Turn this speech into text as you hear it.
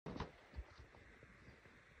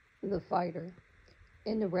The fighter.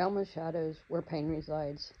 In the realm of shadows, where pain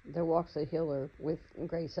resides, there walks a healer with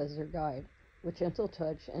grace as their guide. With gentle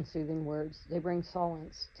touch and soothing words, they bring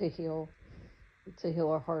solace to heal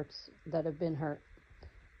our hearts that have been hurt.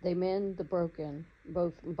 They mend the broken,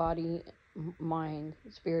 both body, mind,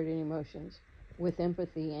 spirit, and emotions, with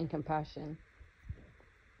empathy and compassion.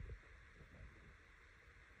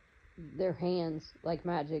 Their hands, like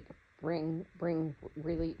magic, bring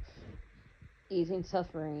relief, easing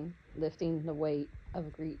suffering, lifting the weight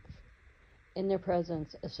of grief. In their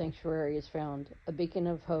presence, a sanctuary is found, a beacon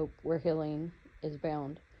of hope where healing is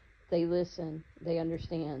bound. They listen, they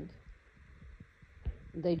understand,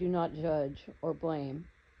 they do not judge or blame.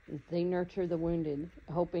 They nurture the wounded,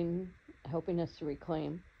 helping us to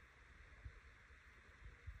reclaim.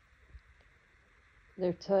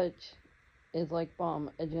 Their touch is like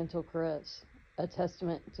balm, a gentle caress, a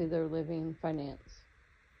testament to their living finance.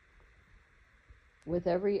 With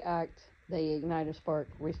every act, they ignite a spark,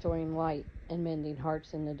 restoring light and mending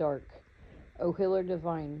hearts in the dark. O healer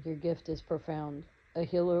divine, your gift is profound, a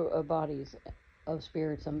healer of bodies, of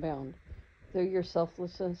spirits unbound. Through your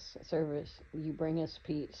selfless service, you bring us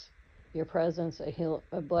peace. Your presence,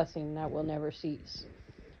 a blessing that will never cease.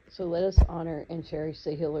 So let us honor and cherish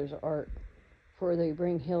the healer's art, for they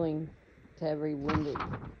bring healing to every wounded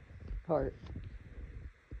heart.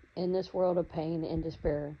 In this world of pain and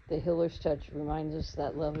despair, the healer's touch reminds us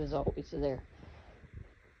that love is always there.